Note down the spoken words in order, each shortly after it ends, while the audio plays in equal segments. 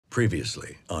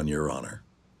Previously on Your Honor.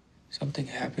 Something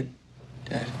happened,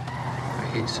 Dad. I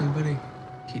hate somebody.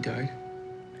 He died.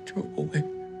 I drove away.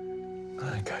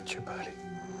 I got you, buddy.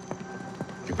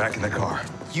 Get back in the car.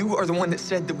 You are the one that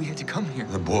said that we had to come here.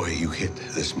 The boy you hit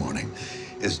this morning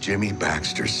is Jimmy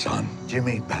Baxter's son.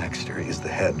 Jimmy Baxter is the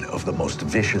head of the most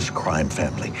vicious crime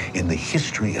family in the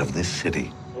history of this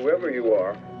city. Whoever you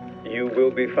are, you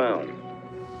will be found.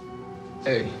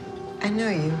 Hey, I know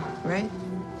you, right?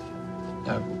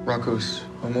 Rocco's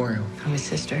memorial. I'm his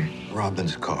sister.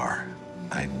 Robin's car.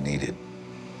 I need it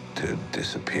to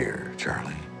disappear,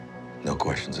 Charlie. No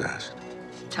questions asked.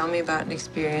 Tell me about an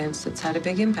experience that's had a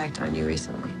big impact on you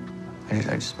recently.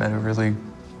 I just met a really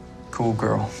cool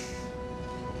girl.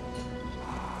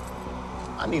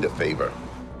 I need a favor.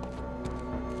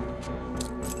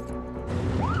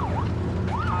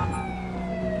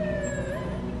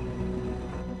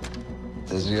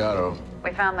 Desiato.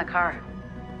 We found the car.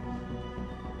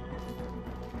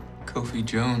 Kofi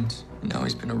Jones. Now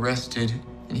he's been arrested,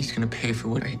 and he's gonna pay for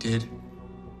what I did.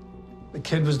 The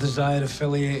kid was Desiato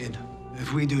affiliated.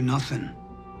 If we do nothing,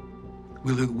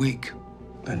 we look weak.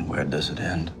 Then where does it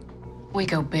end? We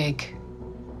go big.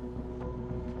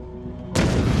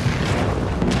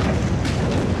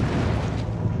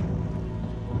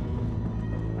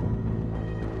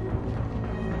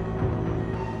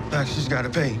 Baxter's gotta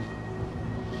pay.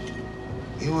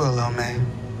 You will, though, man.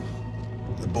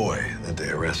 The boy that they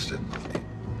arrested.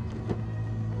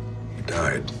 He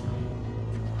died.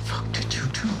 What did you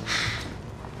do?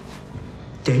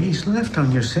 Days left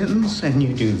on your sentence, and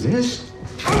you do this?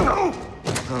 No,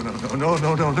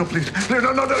 please.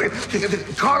 No.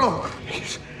 Carlo!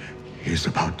 He's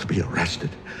about to be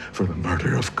arrested for the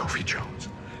murder of Kofi Jones.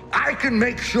 I can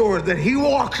make sure that he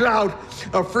walks out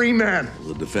a free man.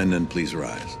 Will the defendant please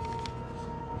rise?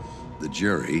 The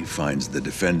jury finds the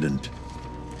defendant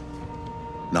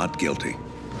not guilty.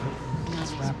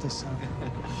 Let's wrap this up.